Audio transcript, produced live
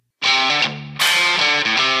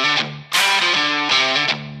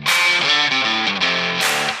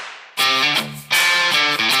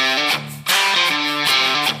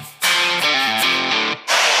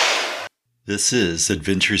This is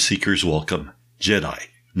Adventure Seekers Welcome, Jedi,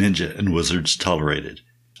 Ninja, and Wizards Tolerated.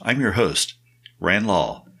 I'm your host, Rand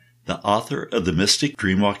Law, the author of the Mystic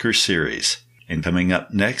Dreamwalker series, and coming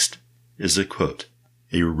up next is a quote,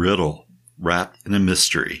 a riddle wrapped in a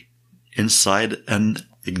mystery, inside an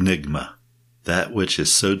enigma, that which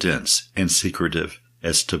is so dense and secretive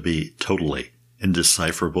as to be totally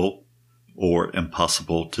indecipherable or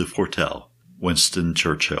impossible to foretell. Winston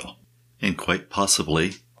Churchill. And quite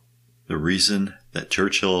possibly, the reason that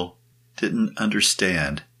Churchill didn't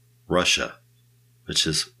understand Russia, which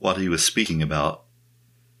is what he was speaking about,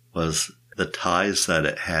 was the ties that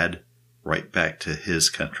it had right back to his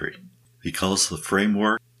country, because the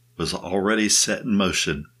framework was already set in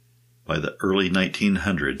motion by the early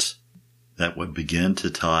 1900s that would begin to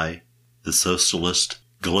tie the socialist,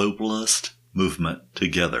 globalist movement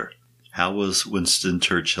together. How was Winston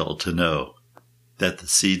Churchill to know that the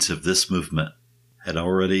seeds of this movement had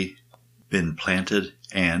already been planted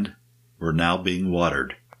and were now being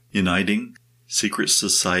watered, uniting secret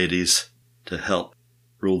societies to help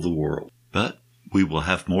rule the world? But we will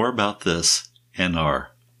have more about this in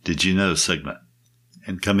our Did You Know segment.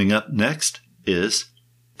 And coming up next is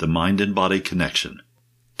the Mind and Body Connection.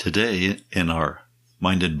 Today, in our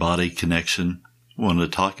Mind and Body Connection, we want to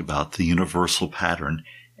talk about the universal pattern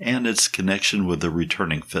and its connection with the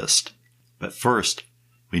returning fist. But first,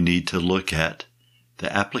 we need to look at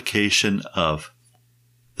the application of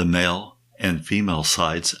the male and female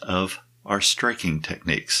sides of our striking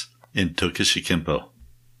techniques in Tokushi Kenpo.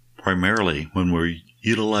 Primarily, when we're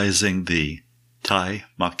utilizing the Tai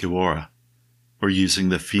Makiwara, we're using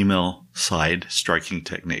the female side striking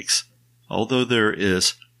techniques. Although there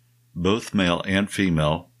is both male and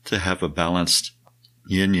female to have a balanced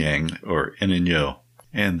yin-yang or yin and yo.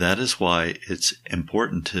 And that is why it's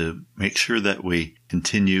important to make sure that we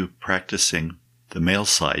continue practicing the male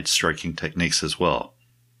side striking techniques as well,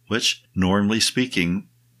 which, normally speaking,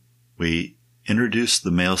 we introduce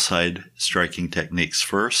the male side striking techniques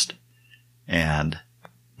first, and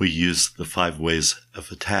we use the 5 ways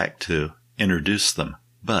of attack to introduce them.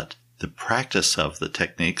 But the practice of the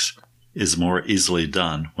techniques is more easily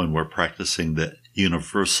done when we're practicing the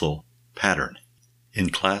universal pattern. In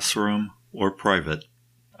classroom or private,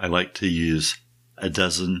 I like to use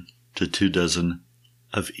 12 to 24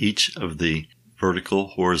 of each of the vertical,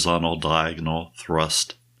 horizontal, diagonal,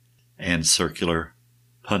 thrust, and circular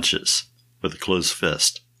punches with a closed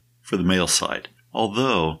fist for the male side.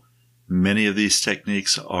 Although many of these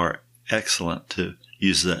techniques are excellent to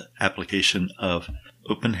use the application of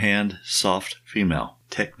open hand, soft female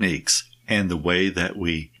techniques, and the way that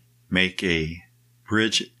we make a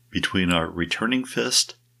bridge between our returning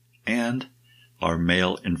fist and our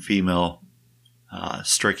male and female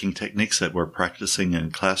striking techniques that we're practicing in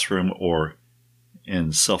classroom or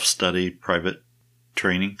in self-study private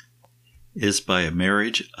training is by a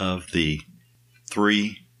marriage of the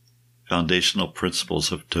 3 foundational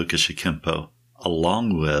principles of Tokushi Kenpo,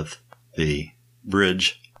 along with the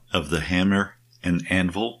bridge of the hammer and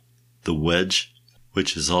anvil, the wedge,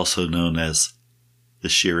 which is also known as the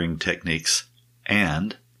shearing techniques,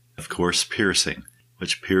 and, of course, piercing,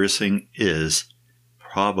 which piercing is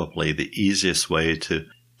probably the easiest way to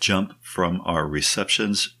jump from our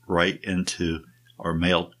receptions right into our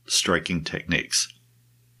male striking techniques.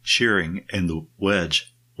 Shearing and the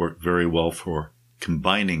wedge work very well for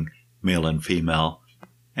combining male and female,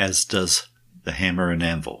 as does the hammer and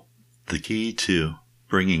anvil. The key to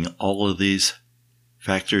bringing all of these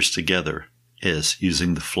factors together is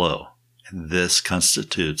using the flow, and this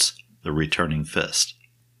constitutes the returning fist.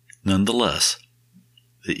 Nonetheless,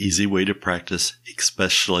 the easy way to practice,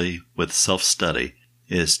 especially with self-study,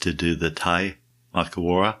 is to do the Tai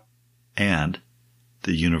Makiwara and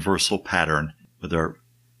the universal pattern with our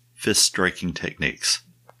fist striking techniques.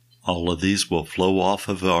 All of these will flow off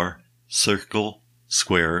of our circle,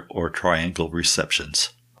 square, or triangle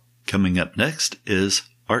receptions. Coming up next is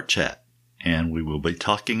Art Chat, and we will be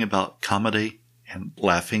talking about comedy and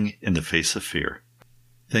laughing in the face of fear.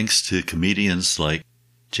 Thanks to comedians like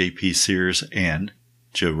J.P. Sears and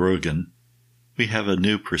Joe Rogan, we have a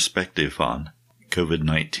new perspective on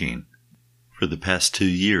COVID-19. For the past 2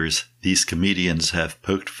 years, these comedians have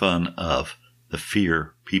poked fun of the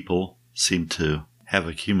fear people seem to have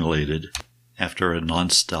accumulated after a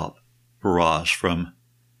nonstop barrage from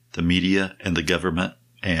the media and the government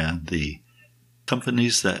and the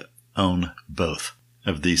companies that own both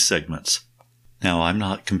of these segments. Now, I'm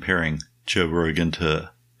not comparing Joe Rogan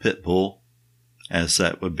to Pitbull, as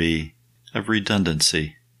that would be a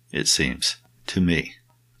redundancy, it seems, to me.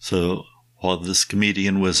 So while this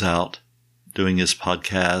comedian was out doing his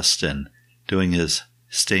podcast and doing his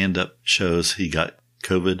stand-up shows he got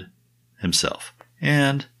COVID himself.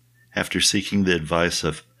 And after seeking the advice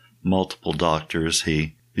of multiple doctors,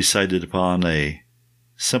 he decided upon a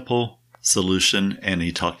simple solution, and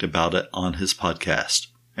he talked about it on his podcast.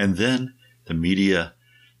 And then the media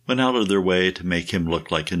went out of their way to make him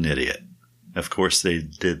look like an idiot. Of course, they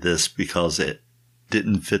did this because it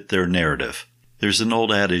didn't fit their narrative. There's an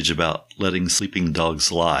old adage about letting sleeping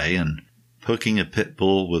dogs lie, and poking a pit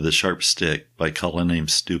bull with a sharp stick by calling him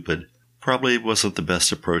stupid probably wasn't the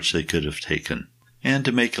best approach they could have taken. And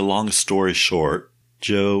to make a long story short,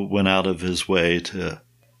 Joe went out of his way to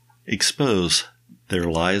expose their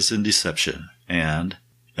lies and deception. And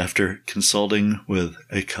after consulting with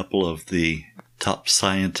a couple of the top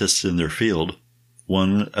scientists in their field,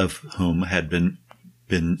 one of whom had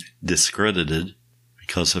been discredited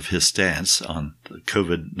because of his stance on the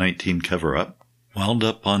COVID-19 cover-up, wound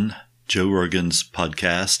up on Joe Rogan's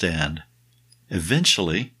podcast, and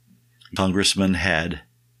eventually congressmen had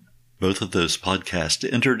both of those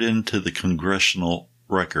podcasts entered into the congressional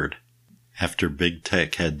record after big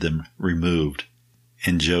tech had them removed,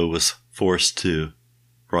 and Joe was forced to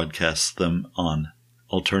broadcast them on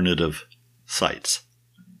alternative sites.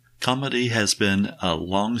 Comedy has been a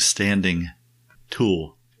long-standing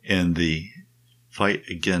tool in the fight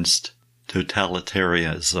against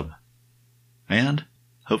totalitarianism, and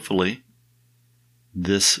hopefully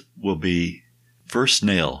this will be first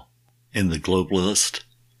nail in the globalist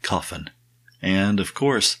coffin. And of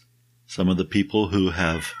course, some of the people who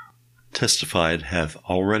have testified have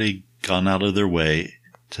already gone out of their way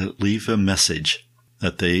to leave a message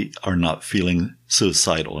that they are not feeling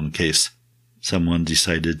suicidal in case someone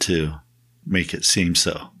decided to make it seem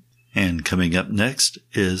so. And coming up next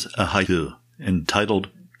is a haiku entitled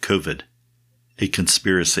COVID, a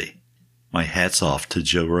Conspiracy. My hat's off to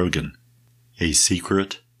Joe Rogan. A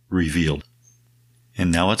Secret Revealed.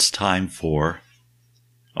 And now it's time for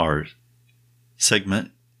our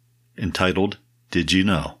segment entitled, Did You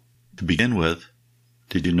Know? To begin with,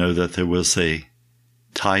 did you know that there was a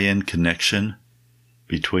tie-in connection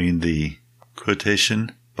between the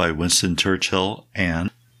quotation by Winston Churchill and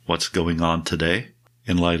what's going on today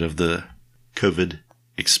in light of the COVID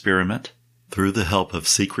experiment? Through the help of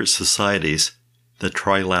secret societies, the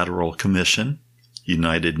Trilateral Commission,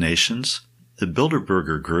 United Nations, the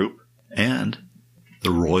Bilderberger Group, and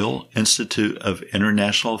the Royal Institute of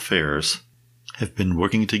International Affairs have been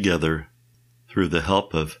working together through the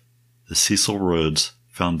help of the Cecil Rhodes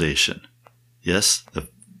Foundation. Yes, the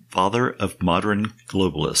father of modern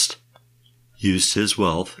globalists used his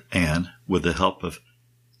wealth and, with the help of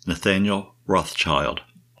Nathaniel Rothschild,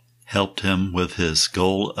 helped him with his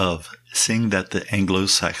goal of seeing that the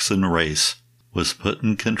Anglo-Saxon race was put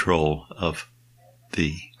in control of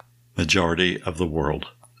the majority of the world.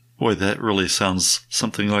 Boy, that really sounds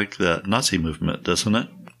something like the Nazi movement, doesn't it?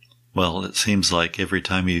 Well, it seems like every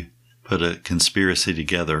time you put a conspiracy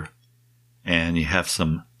together and you have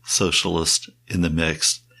some socialists in the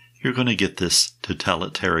mix, you're going to get this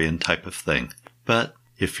totalitarian type of thing. But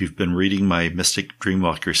if you've been reading my Mystic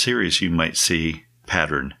Dreamwalker series, you might see a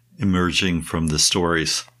pattern emerging from the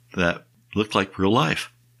stories that look like real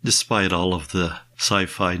life, despite all of the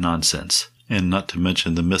sci-fi nonsense, and not to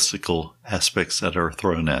mention the mystical aspects that are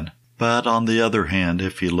thrown in. But on the other hand,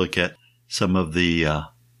 if you look at some of the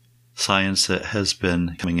science that has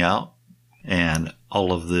been coming out and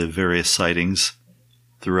all of the various sightings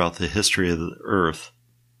throughout the history of the Earth,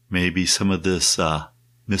 maybe some of this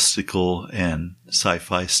mystical and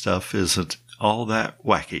sci-fi stuff isn't all that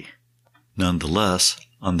wacky. Nonetheless,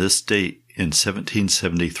 on this date in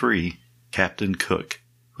 1773, Captain Cook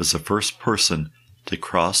was the first person to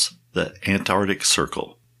cross the Antarctic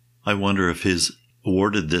Circle. I wonder if he's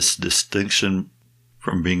awarded this distinction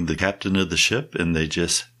from being the captain of the ship and they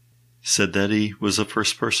just said that he was the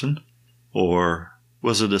first person? Or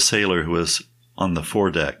was it a sailor who was on the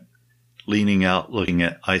foredeck, leaning out looking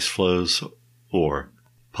at ice floes or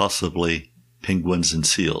possibly penguins and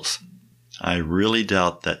seals? I really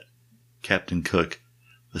doubt that Captain Cook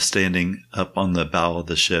was standing up on the bow of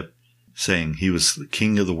the ship saying he was the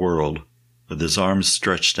king of the world with his arms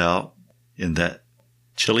stretched out in that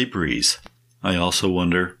chilly breeze. I also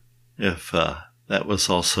wonder if that was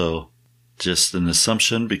also just an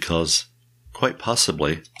assumption, because quite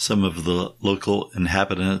possibly some of the local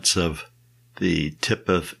inhabitants of the tip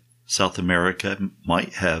of South America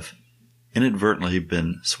might have inadvertently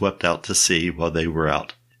been swept out to sea while they were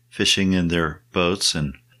out fishing in their boats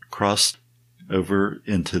and crossed over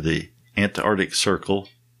into the Antarctic Circle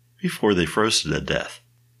before they froze to death.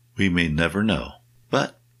 We may never know.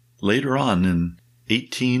 But later on in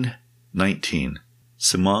 1819,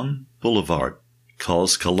 Simon Boulevard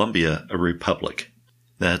calls Colombia a republic.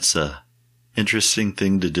 That's a interesting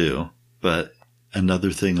thing to do, but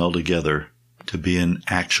another thing altogether to be an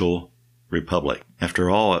actual republic. After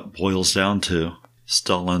all, it boils down to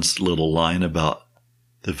Stalin's little line about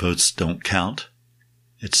the votes don't count.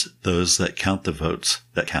 It's those that count the votes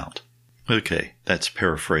that count. Okay, that's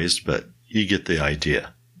paraphrased, but you get the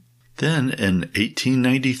idea. Then in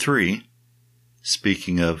 1893,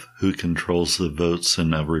 speaking of who controls the votes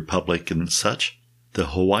in a republic and such, the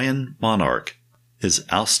Hawaiian monarch is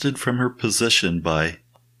ousted from her position by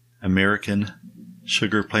American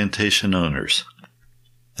sugar plantation owners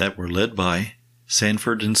that were led by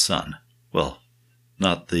Sanford and Son. Well,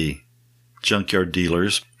 not the junkyard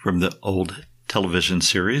dealers from the old television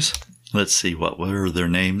series. Let's see, what were their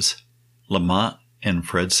names? Lamont and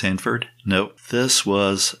Fred Sanford? No, this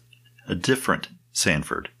was a different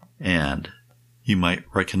Sanford, and you might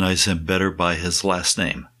recognize him better by his last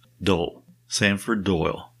name, Dole. Sanford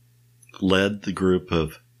Doyle led the group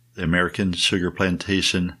of the American sugar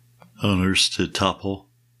plantation owners to topple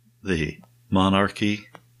the monarchy.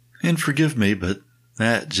 And forgive me, but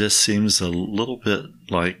that just seems a little bit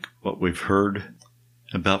like what we've heard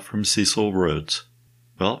about from Cecil Rhodes.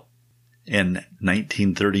 Well, in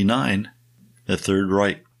 1939, the Third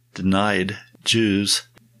Reich denied Jews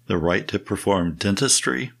the right to perform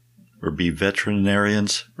dentistry or be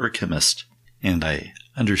veterinarians or chemists. And I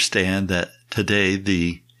understand that today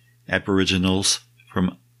the Aboriginals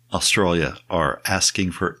from Australia are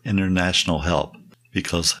asking for international help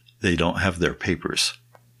because they don't have their papers.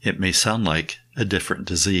 It may sound like a different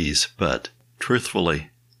disease, but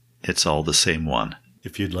truthfully, it's all the same one.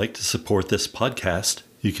 If you'd like to support this podcast,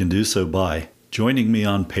 you can do so by joining me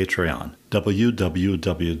on Patreon,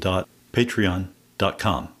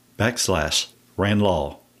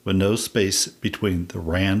 www.patreon.com/RandLaw, with no space between the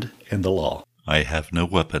Rand and the law. I have no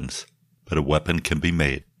weapons, but a weapon can be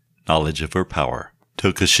made. Knowledge of our power.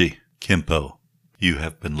 Tokushi Kempo. You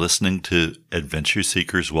have been listening to Adventure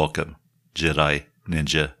Seekers Welcome, Jedi,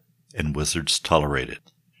 Ninja, and Wizards Tolerated.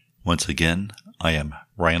 Once again, I am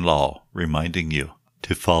Ryan Law, reminding you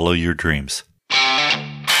to follow your dreams.